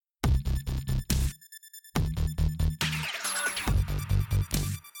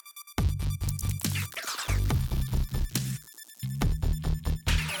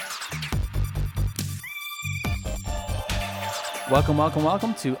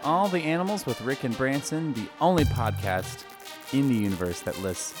Welcome to All the Animals with Rick and Branson, the only podcast in the universe that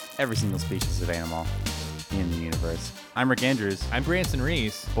lists every single species of animal in the universe. I'm Rick Andrews. I'm Branson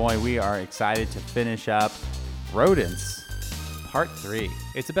Reese. Boy, we are excited to finish up Rodents, Part 3.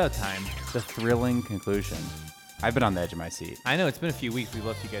 It's about time. The thrilling conclusion. I've been on the edge of my seat. I know, it's been a few weeks. We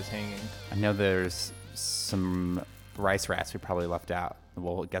left you guys hanging. I know there's some rice rats we probably left out that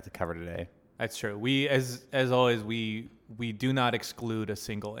we'll get to cover today. That's true. We, as always, we do not exclude a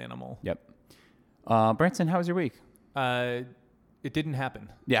single animal. Yep. Branson, how was your week? It didn't happen.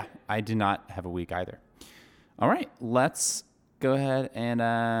 Yeah, I did not have a week either. All right, let's go ahead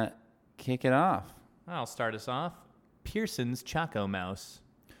and kick it off. I'll start us off. Pearson's Chaco Mouse.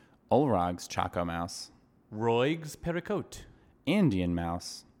 Olrog's Chaco Mouse. Roig's Pericote. Indian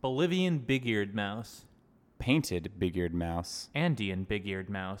Mouse. Bolivian Big-Eared Mouse. Painted Big-Eared Mouse. Andean Big-Eared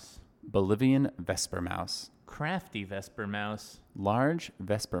Mouse. Bolivian Vesper Mouse. Crafty Vesper Mouse. Large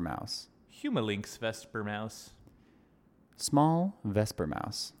Vesper Mouse. Humalinx Vesper Mouse. Small Vesper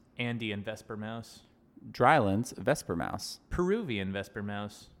Mouse. Andean Vesper Mouse. Drylands Vesper Mouse. Peruvian Vesper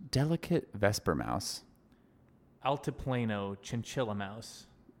Mouse. Delicate Vesper Mouse. Altiplano Chinchilla Mouse.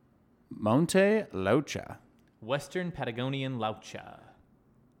 Monte Locha. Western Patagonian Laucha.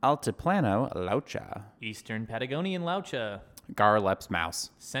 Altiplano Locha. Eastern Patagonian Laucha. Garlep's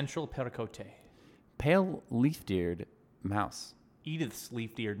Mouse. Central Pericote. Pale Leaf-Eared Mouse. Edith's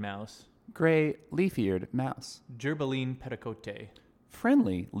Leaf-Eared Mouse. Gray Leaf-Eared Mouse. Gerbiline Pericote.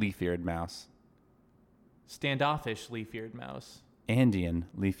 Friendly Leaf-Eared Mouse. Standoffish Leaf-Eared Mouse. Andean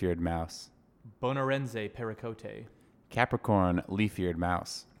Leaf-Eared Mouse. Bonaerense Pericote. Capricorn Leaf-Eared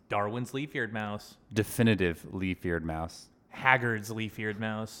Mouse. Darwin's Leaf-Eared Mouse. Definitive Leaf-Eared Mouse. Haggard's Leaf-Eared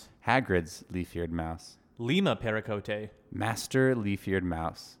Mouse. Hagrid's Leaf-Eared Mouse. Lima Pericote. Master Leaf-Eared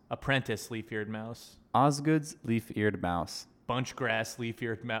Mouse. Apprentice Leaf-Eared Mouse. Osgood's Leaf-Eared Mouse. Bunchgrass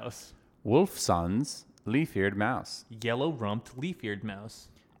Leaf-Eared Mouse. Wolfson's Leaf-Eared Mouse. Yellow-rumped Leaf-Eared Mouse.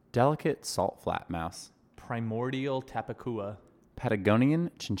 Delicate Salt Flat Mouse. Primordial Tapacua. Patagonian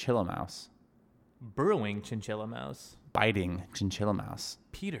Chinchilla Mouse. Burrowing Chinchilla Mouse. Biting Chinchilla Mouse.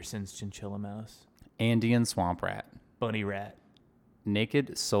 Peterson's Chinchilla Mouse. Andean Swamp Rat. Bunny Rat.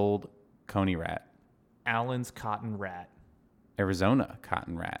 Naked Soled Coney Rat. Allen's Cotton Rat. Arizona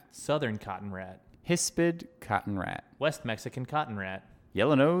Cotton Rat. Southern Cotton Rat. Hispid Cotton Rat. West Mexican Cotton Rat.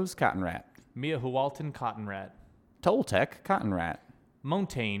 Yellow-Nose Cotton Rat. Miahualtan Cotton Rat. Toltec Cotton Rat.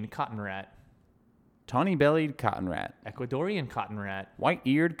 Montane Cotton Rat. Tawny-Bellied Cotton Rat. Ecuadorian Cotton Rat.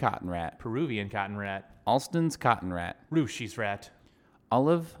 White-Eared Cotton Rat. Peruvian Cotton Rat. Alston's Cotton Rat. Rushi's Rat.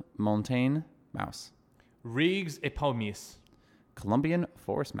 Olive Montane Mouse. Riggs epomis. Colombian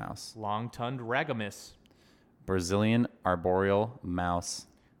Forest Mouse. Long-tongued Ragamus. Brazilian Arboreal Mouse.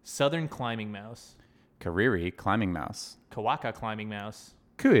 Southern Climbing Mouse. Kariri Climbing Mouse. Kawaka Climbing Mouse.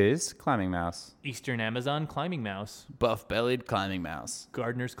 Kuiz Climbing Mouse. Eastern Amazon Climbing Mouse. Buff-Bellied Climbing Mouse.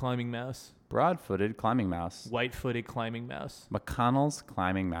 Gardner's Climbing Mouse. Broad-Footed Climbing Mouse. White-footed Climbing Mouse. McConnell's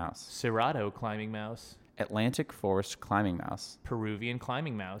Climbing Mouse. Cerrado Climbing Mouse. Atlantic Forest Climbing Mouse. Peruvian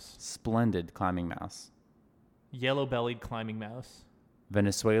Climbing Mouse. Splendid Climbing Mouse. Yellow-bellied Climbing Mouse.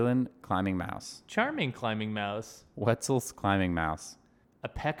 Venezuelan Climbing Mouse. Charming Climbing Mouse. Wetzel's Climbing Mouse.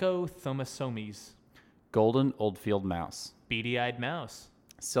 Apeco thomisomes. Golden Oldfield Mouse. Beady-eyed Mouse.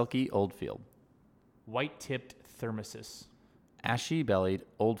 Silky Oldfield. White-tipped thermosis. Ashy-bellied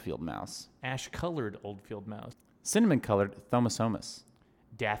Oldfield Mouse. Ash-colored Oldfield Mouse. Cinnamon-colored Thomisomus.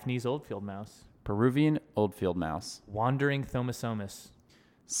 Daphne's Oldfield Mouse. Peruvian Oldfield Mouse. Wandering Thomisomus.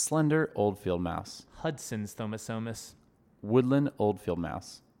 Slender Oldfield Mouse. Hudson's Thomisomus. Woodland Oldfield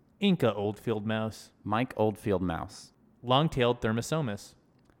Mouse. Inca Oldfield Mouse. Mike Oldfield Mouse. Long-tailed Thermosomus.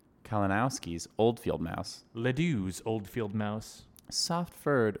 Kalinowski's Oldfield Mouse. Ledoux's Oldfield Mouse.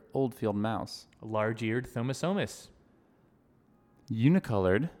 Soft-furred Oldfield Mouse. Large-eared Thomisomus.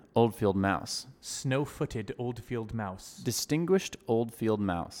 Unicolored Oldfield Mouse. Snow-footed Oldfield Mouse. Distinguished Oldfield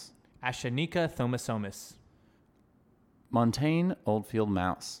Mouse. Ashanika Thomisomus. Montane Oldfield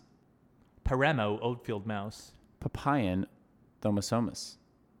Mouse. Paramo Oldfield Mouse. Papayan Thomisomus.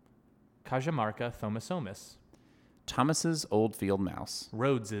 Cajamarca Thomisomus. Thomas's Oldfield Mouse.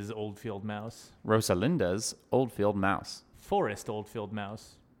 Rhodes's Oldfield Mouse. Rosalinda's Oldfield Mouse. Forest Oldfield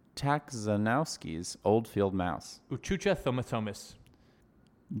Mouse. Takzanowski's Oldfield Mouse. Uchucha Thomatomus.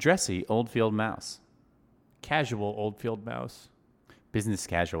 Dressy Oldfield Mouse. Casual Oldfield Mouse. Business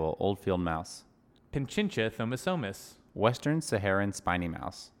Casual Oldfield Mouse. Pinchincha Thomisomus. Western Saharan Spiny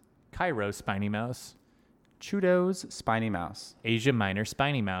Mouse. Cairo Spiny Mouse. Chudo's Spiny Mouse. Asia Minor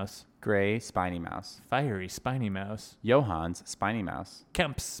Spiny Mouse. Gray Spiny Mouse. Fiery Spiny Mouse. Johann's Spiny Mouse.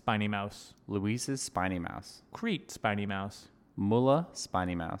 Kemp's Spiny Mouse. Louise's Spiny Mouse. Crete Spiny Mouse. Mulla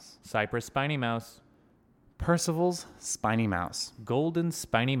spiny mouse. Cypress spiny mouse. Percival's spiny mouse. Golden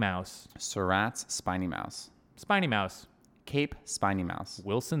spiny mouse. Surratt's spiny mouse. Spiny mouse. Cape spiny mouse.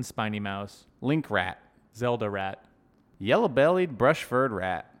 Wilson spiny mouse. Link rat. Zelda rat. Yellow-bellied brush-furred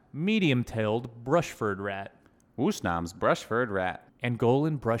rat. Medium-tailed brush-furred rat. Woosnam's brush-furred rat.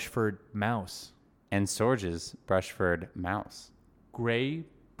 Angolan brush-furred mouse. And Sorge's brush-furred mouse. Gray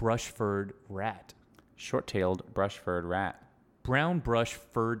brush-furred rat. Short-tailed brush-furred rat. Brown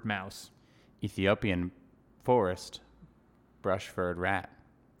brush-furred mouse. Ethiopian forest brush-furred rat.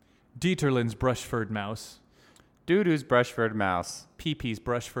 Dieterlin's brush-furred mouse. Doodoo's brush-furred mouse. Pee-pee's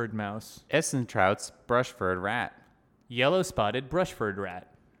brush-furred mouse. Essentrout's brush-furred rat. Yellow-spotted brush-furred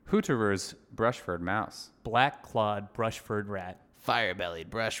rat. Hooterer's brush-furred mouse. Black-clawed brush-furred rat. Fire-bellied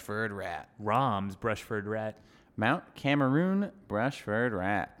brush-furred rat. Rom's brush-furred rat. Mount Cameroon brush-furred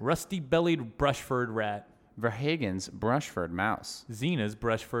rat. Rusty-bellied brush-furred rat. Verhagen's brush-furred mouse. Zena's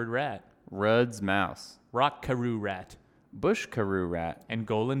brush-furred rat. Rudd's mouse. Rock Karoo rat. Bush caroo rat.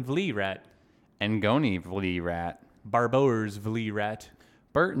 Angolan vlee rat. Ngoni vlee rat. Barbour's vlee rat.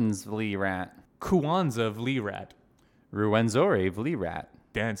 Burton's vlee rat. Kwanzaa vlee rat. Ruwenzori vlee rat.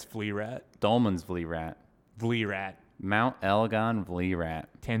 Dance vlee rat. Dolman's vlee rat. Vlee rat. Mount Elgon vlee rat.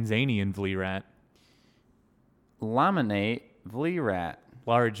 Tanzanian vlee rat. Laminate vlee rat.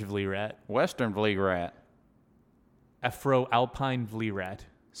 Large vlee rat. Western vlee rat. Afro-alpine vlee rat.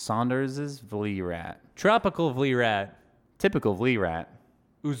 Saunders's vlee rat. Tropical vlee rat. Typical vlee rat.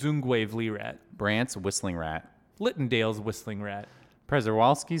 Uzungwe vlee rat. Brandt's whistling rat. Littendale's whistling rat.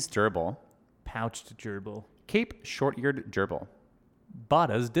 Przewalski's gerbil. Pouched gerbil. Cape short-eared gerbil.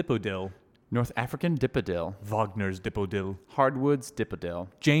 Bada's dipodil. North African dipodil. Wagner's dipodil. Hardwood's dipodil.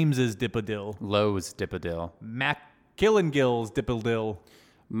 James's dipodil. Lowe's dipodil. Killingill's dipodil.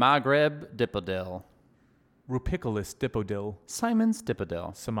 Maghreb dipodil. Rupiculus dipodil. Simon's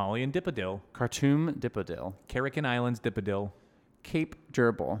dipodil. Somalian dipodil. Khartoum dipodil. Caracan Islands dipodil. Cape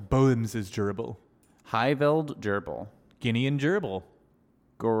gerbil. Bohem's gerbil. Highveld gerbil. Guinean gerbil.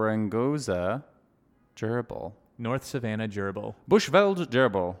 Gorongosa gerbil. North Savannah gerbil. Bushveld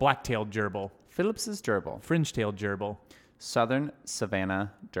gerbil. Black-tailed gerbil. Phillips's gerbil. Fringe-tailed gerbil. Southern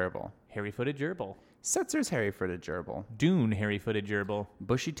Savannah gerbil. Hairy-footed gerbil. Setzer's hairy-footed gerbil. Dune hairy-footed gerbil.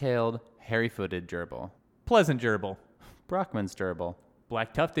 Bushy-tailed, hairy-footed gerbil. Pleasant gerbil. Brockman's gerbil.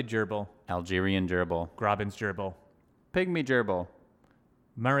 Black-tufted gerbil. Algerian gerbil. Grobbins gerbil. Pygmy gerbil.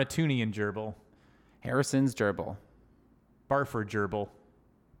 Mauritanian gerbil. Harrison's gerbil. Barford gerbil.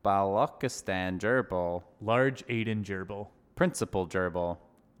 Balochistan gerbil. Large Aden gerbil. Principal gerbil.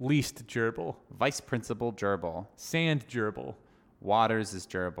 Least gerbil. Vice principal gerbil. Sand gerbil. Waters'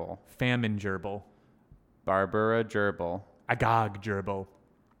 gerbil. Famine gerbil. Barbara gerbil. Agag gerbil.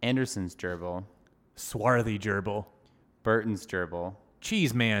 Anderson's gerbil. Swarthy gerbil. Burton's gerbil.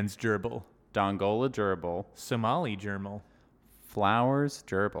 Cheeseman's gerbil. Dongola gerbil. Somali gerbil. Flowers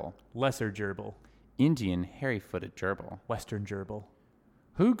gerbil. Lesser gerbil. Indian hairy-footed gerbil. Western gerbil.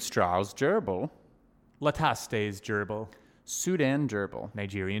 Hoogstrau's gerbil. Lataste's gerbil. Sudan gerbil.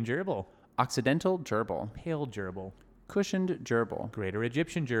 Nigerian gerbil. Occidental gerbil. Pale gerbil. Cushioned gerbil. Greater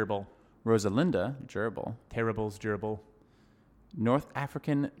Egyptian gerbil. Rosalinda gerbil. Terrible's gerbil. North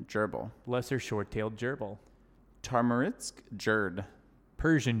African gerbil. Lesser short-tailed gerbil. Tarmaritsk gerd.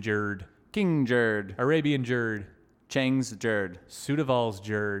 Persian gerd. King gerd. Arabian gerd. Chang's gerd. Sudaval's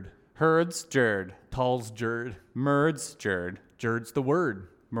gerd. Herd's gerd. Tall's gerd. Murd's gerd. Gerd's the word.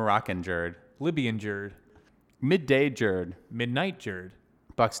 Moroccan gerd. Libyan gerd. Midday gerd. Midnight gerd.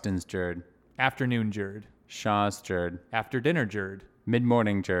 Buxton's gerd. Afternoon gerd. Shaw's gerd. After dinner gerd.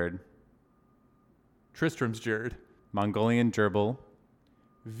 Mid-morning gerd. Tristram's gerd. Mongolian gerbil.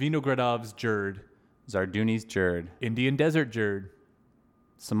 Vinogradov's gerd. Zarduni's gerd. Indian desert gerd.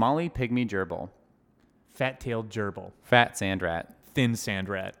 Somali pygmy gerbil. Fat-tailed gerbil. Fat sand rat. Thin sand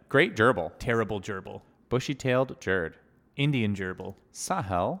rat. Great gerbil. Terrible gerbil. Bushy-tailed gerd. Indian gerbil.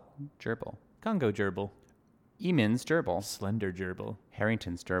 Sahel gerbil. Congo gerbil. Emin's gerbil. Slender gerbil.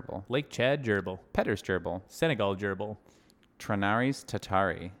 Harrington's gerbil. Lake Chad gerbil. Petter's gerbil. Senegal gerbil. Tranari's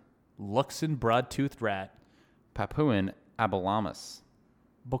tatari. Luxon broad-toothed rat. Papuan abalamus.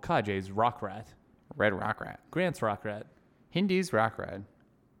 Bokaje's rock rat. Red rock rat. Grant's rock rat. Hindi's rock rat.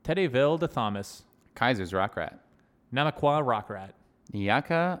 Teddeville de Thomas. Kaiser's rock rat. Namaqua rock rat.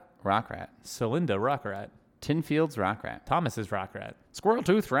 Nyaka rock rat. Celinda rock rat. Tinfield's rock rat. Thomas's rock rat.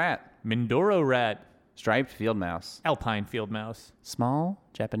 Squirrel-toothed rat. Mindoro rat. Striped field mouse. Alpine field mouse. Small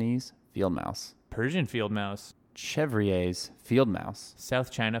Japanese field mouse. Persian field mouse. Chevrier's field mouse. South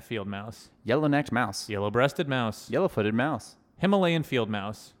China field mouse. Yellow-necked mouse. Yellow-breasted mouse. Yellow-footed mouse. Himalayan field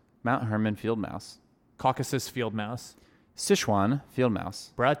mouse. Mount Herman field mouse. Caucasus field mouse. Sichuan field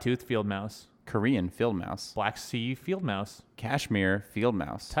mouse, Broad-toothed field mouse. Korean field mouse, Black Sea field mouse. Kashmir field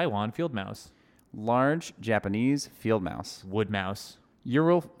mouse, Taiwan field mouse. large Japanese field mouse, Wood mouse.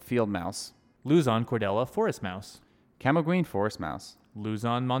 Ural field mouse, Luzon cordella forest mouse. Camogüin forest mouse,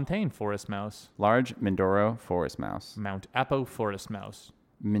 Luzon montane forest mouse. large Mindoro forest mouse, Mount Apo forest mouse.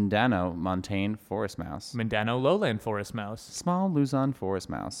 Mindanao montane forest mouse, Mindanao lowland forest mouse. small Luzon forest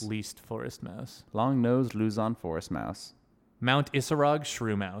mouse, Least forest mouse. long-nosed Luzon forest mouse, Mount Isarog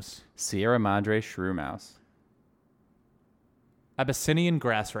shrew mouse. Sierra Madre shrew mouse, Abyssinian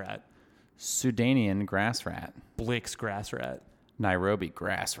grass rat. Sudanian grass rat, Blix grass rat. Nairobi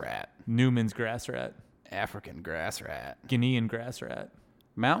grass rat, Newman's grass rat. African grass rat, Guinean grass rat.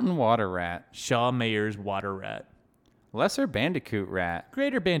 mountain water rat, Shaw Mayer's water rat. lesser bandicoot rat,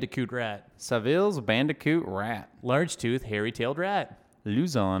 Greater bandicoot rat. Saville's bandicoot rat, Large tooth hairy-tailed rat.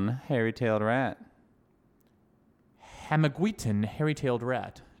 Luzon hairy-tailed rat, Hamaguitan hairy-tailed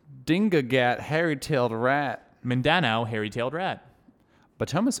rat. Dingagat hairy-tailed rat, Mindanao hairy-tailed rat.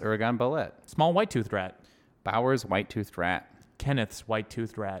 Batomas Oregon bullet, Small white-toothed rat. Bowers white-toothed rat, Kenneth's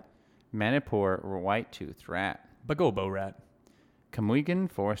white-toothed rat. Manipur white-toothed rat, Bagobo rat. Camuigan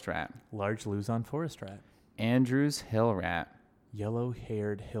forest rat, Large Luzon forest rat. Andrews hill rat,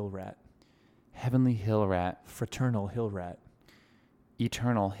 Yellow-haired hill rat. Heavenly hill rat, Fraternal hill rat.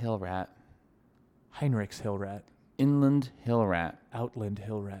 Eternal hill rat, Heinrich's hill rat. Inland hill rat, Outland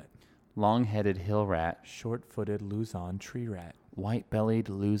hill rat. long-headed hill rat, Short-footed Luzon tree rat. white-bellied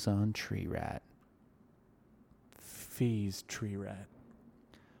Luzon tree rat, Fee's tree rat.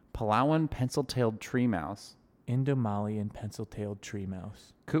 Palawan pencil-tailed tree mouse, Indo-Malian pencil-tailed tree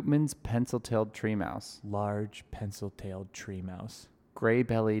mouse. Koopman's pencil-tailed tree mouse, Large pencil-tailed tree mouse.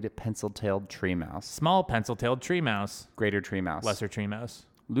 gray-bellied pencil-tailed tree mouse, Small pencil-tailed tree mouse. greater tree mouse, Lesser tree mouse.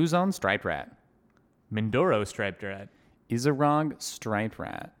 Luzon striped rat, Mindoro striped rat. Izarog striped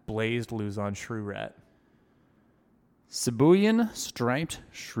rat, Blazed Luzon shrew rat. Sibuyan striped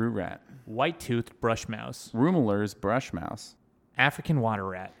shrew rat, White-toothed brush mouse. Rumeller's brush mouse, African water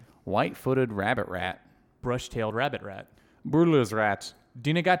rat. white-footed rabbit rat, Brush-tailed rabbit rat. Burle's rat,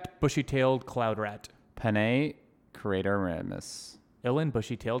 Dinagat bushy-tailed cloud rat. Panay craterimus, Ilan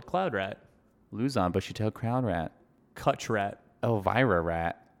bushy-tailed cloud rat. Luzon bushy-tailed crown rat, Kutch rat. Elvira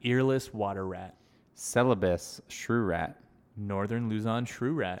rat, Earless water rat. Celebus shrew rat, Northern Luzon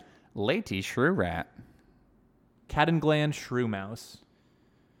shrew rat. Leyte shrew rat, Cadogan shrew mouse.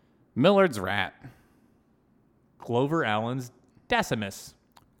 Millard's rat, Glover Allen's Decimus.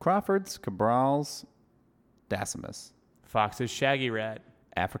 Crawford's Cabral's Dacimus, Fox's shaggy rat.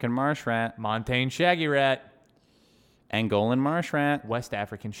 African marsh rat, Montane shaggy rat. Angolan marsh rat, West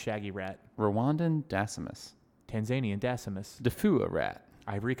African shaggy rat. Rwandan Dacimus, Tanzanian Decimus. Defua rat,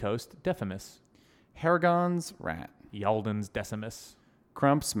 Ivory Coast Decimus. Harrigan's rat, Yalden's Decimus.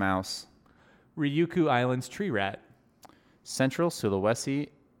 Crump's mouse, Ryukyu Island's tree rat. Central Sulawesi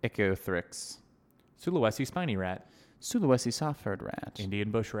Ecothrix, Sulawesi spiny rat. Sulawesi soft-furred rat, Indian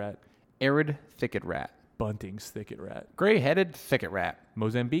bush rat. Arid thicket rat, Bunting's thicket rat. Gray-headed thicket rat,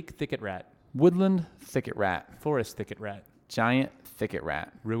 Mozambique thicket rat. Woodland thicket rat, Forest thicket rat. Giant thicket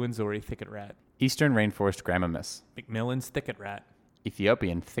rat, Ruwenzori thicket rat. Eastern rainforest grammomus, McMillan's thicket rat.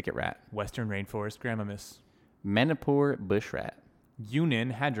 Ethiopian thicket rat, Western rainforest grammomus. Manipur bush rat,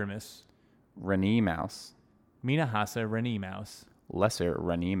 Yunnan hadromus. Rani mouse, Minahasa Reni mouse. lesser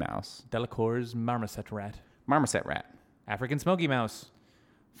Rani mouse, Delacour's marmoset rat. Marmoset rat, African smoky mouse.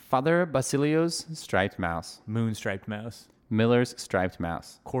 Father Basilio's striped mouse, Moon striped mouse. Miller's striped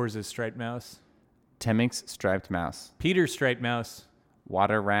mouse, Corz's striped mouse. Temminck's striped mouse, Peter's striped mouse.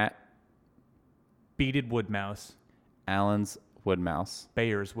 water rat, Beaded wood mouse. Allen's wood mouse,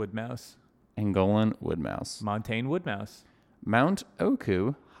 Bayer's wood mouse. Angolan wood mouse, Montane wood mouse. Mount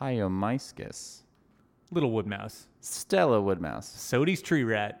Oku hyomyscus, Little wood mouse. Stella wood mouse, Sodi's tree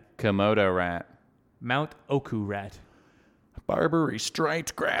rat. Komodo rat, Mount Oku rat. Barbary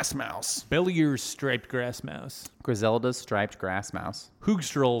striped grass mouse, Bellier's striped grass mouse. Griselda's striped grass mouse,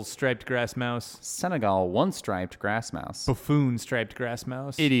 Hoogstrol's striped grass mouse. Senegal one striped grass mouse, Buffoon striped grass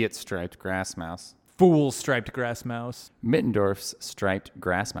mouse. Idiot striped grass mouse, Fool striped grass mouse. Mittendorf's striped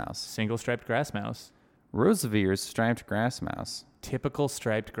grass mouse, Single striped grass mouse. Roosevelt's striped grass mouse, Typical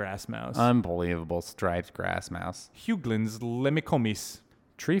striped grass mouse. unbelievable striped grass mouse, Huglin's lemicomis.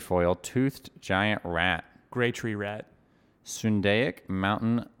 trefoil toothed giant rat, Gray tree rat. Sundaic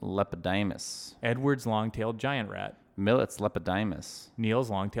mountain lepidimus, Edward's long-tailed giant rat. Millet's lepidimus, Neil's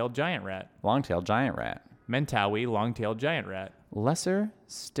long-tailed giant rat. long-tailed giant rat, Mentawi long-tailed giant rat. lesser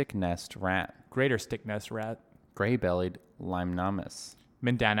stick-nest rat, Greater stick-nest rat. gray-bellied limnomus,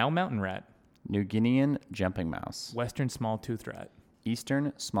 Mindanao mountain rat. New Guinean jumping mouse. Western small-toothed rat.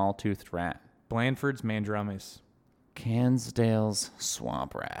 Eastern small-toothed rat. Blandford's mandromus. Cansdale's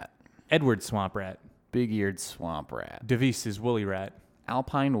swamp rat. Edward's swamp rat. Big-eared swamp rat. Devise's woolly rat.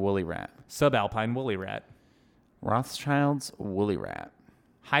 Alpine woolly rat. Subalpine woolly rat. Rothschild's woolly rat.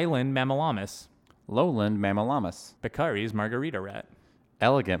 Highland mammalomus. Lowland mammalomus. Beccari's margarita rat.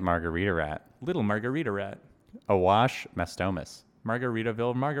 Elegant margarita rat. Little margarita rat. Awash mastomus.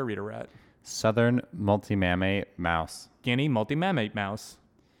 Margaritaville margarita rat. Southern multimammate mouse. Guinea multimammate mouse.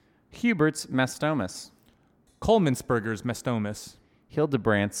 Hubert's mastomus. Coleman'sberger's mastomus.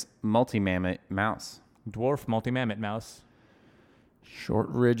 Hildebrandt's multimammate mouse. Dwarf multimammoth mouse.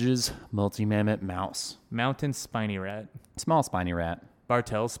 Shortridge's multimammate mouse. Mountain spiny rat. Small spiny rat.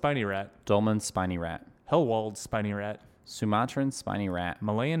 Bartell's spiny rat. Dolman's spiny rat. Hellwald's spiny rat. Sumatran spiny rat.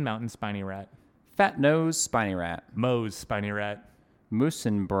 Malayan mountain spiny rat. Fat nose spiny rat. Moe's spiny rat.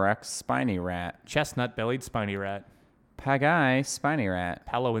 Moosenbroek's spiny rat. Chestnut bellied spiny rat. Pagai spiny rat.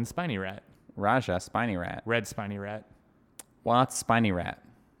 Palawan spiny rat. Raja spiny rat. Red spiny rat. Watts spiny rat.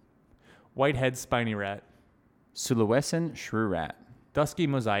 Whitehead spiny rat. Sulawesian shrew rat. Dusky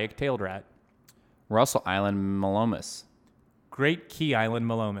mosaic tailed rat. Russell Island malomus. Great Key Island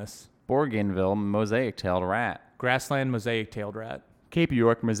malomus. Bougainville mosaic-tailed rat. Grassland mosaic tailed rat. Cape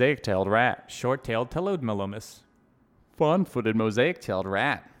York mosaic-tailed rat. Short tailed telode malomus. Fawn-footed mosaic-tailed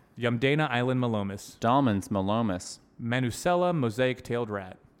rat. Yamdena Island malomus. Dalman's malomus. Manusella mosaic tailed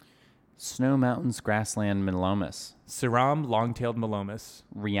rat. Snow Mountains grassland malomus. Siram long tailed malomus.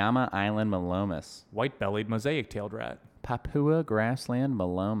 Riama Island malomus. White bellied mosaic tailed rat. Papua grassland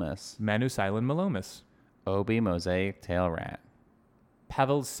malomus. Manus Island malomus. Obi mosaic tail rat.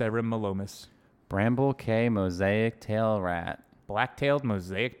 Pavel's serum malomus. Bramble Cay mosaic tail rat. Black tailed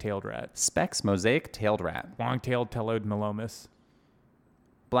mosaic tailed rat. Specs mosaic tailed rat. Long tailed telode malomus.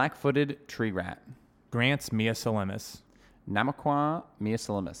 Black-footed tree rat. Grant's miasolemus. Namaqua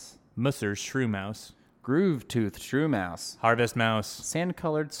miasolemus. Musser's shrew mouse. Groove-toothed shrew mouse. Harvest mouse.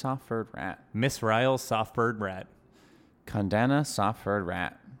 Sand-colored soft-furred rat. Miss Ryle's soft-furred rat. Condana soft-furred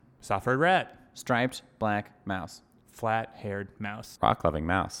rat. Soft-furred rat. Striped black mouse. Flat-haired mouse. Rock-loving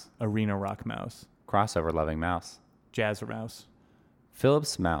mouse. Arena rock mouse. Crossover-loving mouse. Jazzer mouse.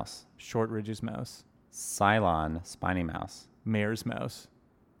 Phillips mouse. Short ridges mouse. Cylon spiny mouse. Mare's mouse.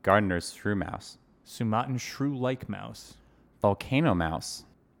 Gardener's shrew mouse. Sumatran shrew-like mouse. Volcano mouse.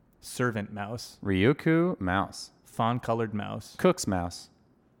 Servant mouse. Ryukyu mouse. Fawn-colored mouse. Cook's mouse.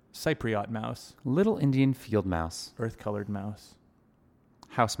 Cypriot mouse. Little Indian field mouse. Earth-colored mouse.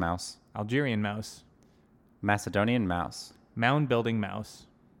 House mouse. Algerian mouse. Macedonian mouse. Mound-building mouse.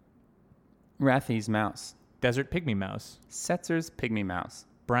 Rathy's mouse. Desert pygmy mouse. Setzer's pygmy mouse.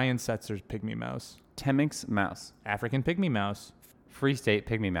 Brian Setzer's pygmy mouse. Temminck's mouse. African pygmy mouse. Free State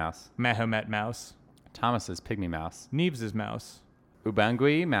pygmy mouse. Mahomet mouse. Thomas's pygmy mouse. Neves' mouse.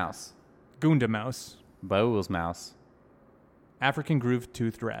 Ubangui mouse. Gunda mouse. Bowles mouse. African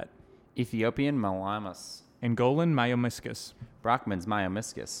groove-toothed rat. Ethiopian malamus. Angolan myomiscus. Brockman's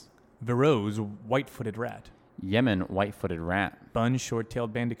myomiscus. Verreaux's white-footed rat. Yemen white-footed rat. Bun's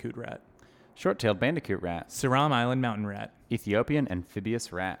short-tailed bandicoot rat. Short-tailed bandicoot rat. Siram Island mountain rat. Ethiopian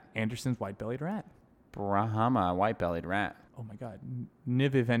amphibious rat. Anderson's white-bellied rat. Brahma white-bellied rat. Oh my god.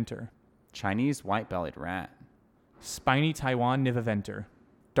 Niviventer. Chinese white-bellied rat. Spiny Taiwan niviventer.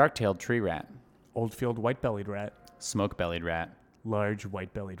 Dark-tailed tree rat. Oldfield white-bellied rat. Smoke-bellied rat. Large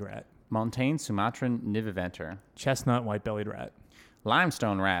white-bellied rat. Montane Sumatran niviventer. Chestnut white-bellied rat.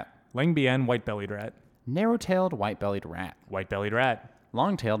 Limestone rat. Langbien white-bellied rat. Narrow-tailed white-bellied rat. White-bellied rat.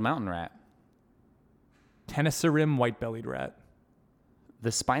 Long-tailed mountain rat. Tenasserim white-bellied rat. The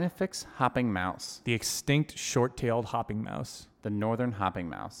Spinifex hopping mouse. The extinct short-tailed hopping mouse. The northern hopping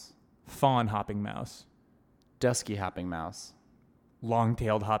mouse. Fawn hopping mouse. Dusky hopping mouse.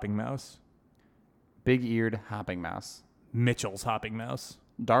 Long-tailed hopping mouse. Big-eared hopping mouse. Mitchell's hopping mouse.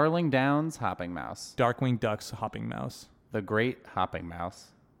 Darling Downs hopping mouse. Darkwing duck's hopping mouse. The great hopping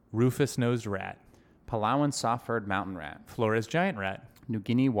mouse. Rufous-nosed rat. Palawan soft-furred mountain rat. Flores giant rat. New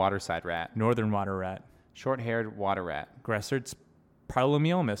Guinea waterside rat. Northern water rat. Short-haired water rat. Gressard's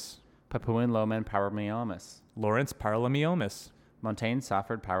paralomiomus. Papuan lowman paralomiomus. Lawrence paralomiomus. Montane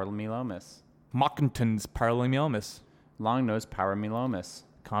soft-furred paralomiomus. Mockington's paralomiomus. Long-nosed paralomiomus.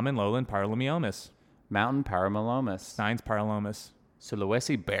 Common lowland paralomiomus. Mountain paralomiomus. Stein's paralomus.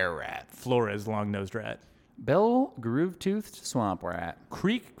 Sulawesi bear rat. Flores long-nosed rat. Bell groove-toothed swamp rat.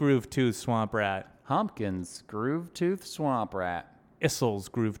 Creek groove-toothed swamp rat. Humpkins groove-toothed swamp rat. Issel's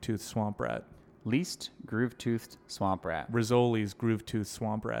groove-toothed swamp rat. Least groove-toothed swamp rat. Rizzoli's groove-toothed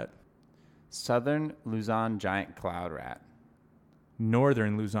swamp rat. Southern Luzon giant cloud rat.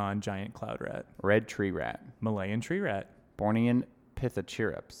 Northern Luzon giant cloud rat. Red tree rat. Malayan tree rat. Bornean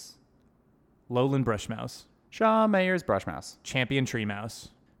Pithecherups. Lowland brush mouse. Shaw Mayer's brush mouse. Champion tree mouse.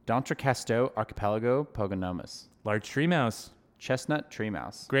 Dontricasto archipelago pogonomus. Large tree mouse. Chestnut tree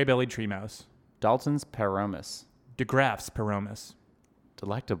mouse. Gray-bellied tree mouse. Dalton's peromus. DeGraff's peromus.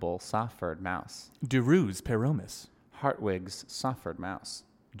 Delectable soft-furred mouse. DeRue's peromus. Hartwig's soft-furred mouse.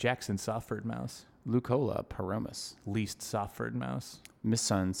 Jackson's soft-furred mouse. Lucola peromus. Least soft-furred mouse.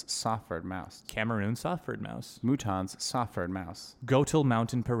 Misson's soft-furred mouse. Cameroon soft-furred mouse. Mouton's soft-furred mouse. Gotil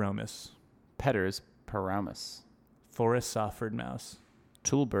mountain peromus. Petter's peromus. Forest soft-furred mouse.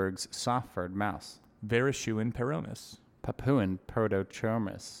 Tulberg's soft-furred mouse. Verishuan peromus. Papuan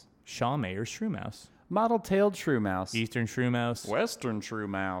protochromis. Shaw Mayer's shrew mouse. Mottle-tailed shrew mouse. Eastern shrew mouse. Western shrew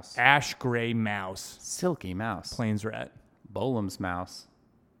mouse. Ash gray mouse. Silky mouse. Plains rat. Bolam's mouse.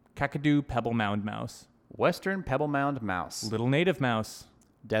 Kakadu pebble mound mouse. Western pebble mound mouse. Little native mouse.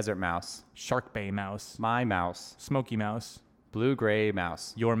 Desert mouse. Shark bay mouse. My mouse. Smoky mouse. Blue-gray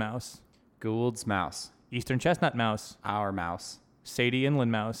mouse. Your mouse. Gould's mouse. Eastern chestnut mouse. Our mouse. Sadie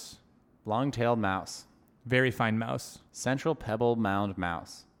inland mouse. Long-tailed mouse. Very fine mouse. Central pebble mound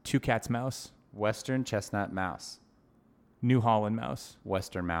mouse. Two cats mouse. Western chestnut mouse. New Holland mouse.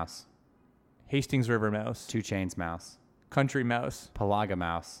 Western mouse. Hastings river mouse. Two chains mouse. Country mouse. Pelaga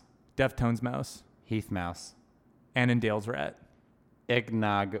mouse. Deftones mouse. Heath mouse. Annandale's rat.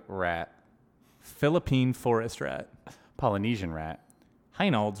 Eggnog rat. Philippine forest rat. Polynesian rat.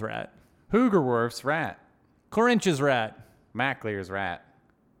 Heinald's rat. Hoogerwerf's rat. Corinch's rat. Macklear's rat.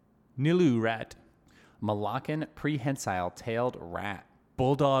 Nilu rat. Malaccan prehensile tailed rat.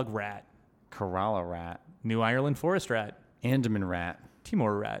 Bulldog rat. Kerala rat. New Ireland forest rat. Andaman rat.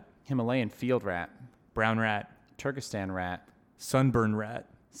 Timor rat. Himalayan field rat. Brown rat. Turkestan rat. Sunburn rat.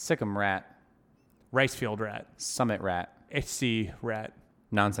 Sikkim rat. Ricefield rat. Summit rat. HC rat.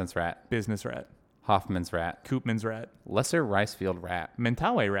 Nonsense rat. Business rat. Hoffman's rat. Koopman's rat. Lesser Ricefield rat.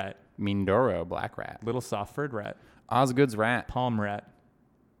 Mentawai rat. Mindoro black rat. Little soft-furred rat. Osgood's rat. Palm rat.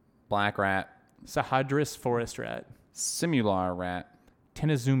 Black rat. Sahadris forest rat. Simular rat.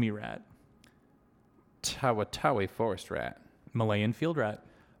 Tenazumi rat. Tawatawi forest rat. Malayan field rat.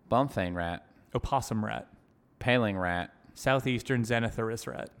 Bumthane rat. Opossum rat. Paling rat. Southeastern Xanatharus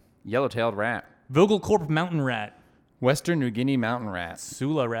rat. Yellow-tailed rat. Vogelkorp mountain rat. Western New Guinea mountain rat.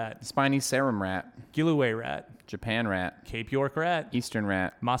 Sula rat. Spiny serum rat. Gillouay rat. Japan rat. Cape York rat. Eastern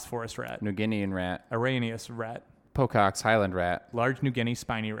rat. Moss forest rat. New Guinean rat. Arrhenius rat. Pocock's highland rat. Large New Guinea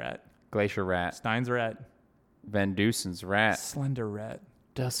spiny rat. Glacier rat. Stein's rat. Van Deusen's rat. Slender rat.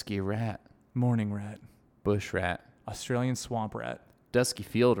 Dusky rat. Morning rat. Bush rat. Australian swamp rat. Dusky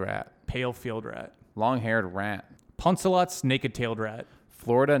field rat. Pale field rat. Long-haired rat. Poncelot's naked-tailed rat.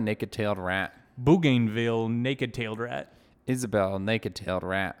 Florida naked-tailed rat. Bougainville naked-tailed rat. Isabel naked-tailed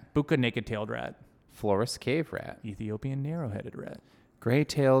rat. Buka naked-tailed rat. Florist cave rat. Ethiopian narrow-headed rat.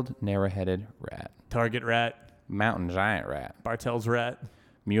 Gray-tailed narrow-headed rat. Target rat. Mountain giant rat. Bartel's rat.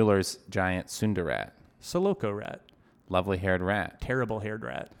 Mueller's giant sunda rat. Soloco rat. Lovely-haired rat. Terrible-haired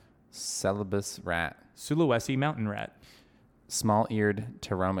rat. Celebus rat. Sulawesi mountain rat. Small-eared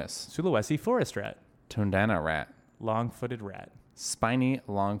pteromus. Sulawesi forest rat. Tondana rat. Long-footed rat. Spiny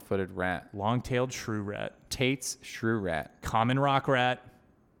long-footed rat. Long-tailed shrew rat. Tate's shrew rat. Common rock rat.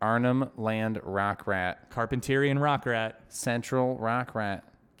 Arnhem land rock rat. Carpentarian rock rat. Central rock rat.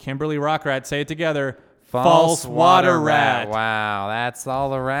 Kimberly rock rat. Say it together. False water rat. Wow, that's all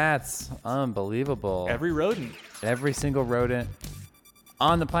the rats. Unbelievable. Every rodent. Every single rodent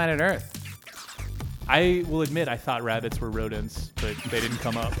on the planet Earth. I will admit I thought rabbits were rodents, but they didn't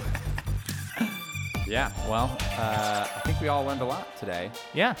come up. Yeah, well, I think we all learned a lot today.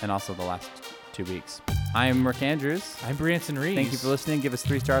 Yeah. And also the last 2 weeks. I'm Rick Andrews. I'm Branson Reeves. Thank you for listening. Give us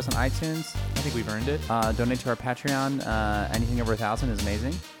 3 stars on iTunes. I think we've earned it. Donate to our Patreon. Anything over 1,000 is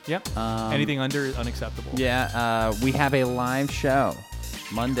amazing. Yep. Anything under is unacceptable. Yeah, we have a live show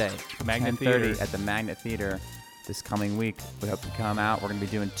Monday, Magnet 10:30 Theater. at the Magnet Theater this coming week. We hope you come out. We're going to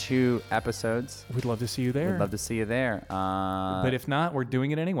be doing 2 episodes. We'd love to see you there. We'd love to see you there. But if not, we're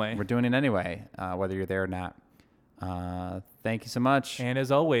doing it anyway. We're doing it anyway, whether you're there or not. Thank you so much. And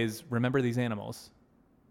as always, remember these animals.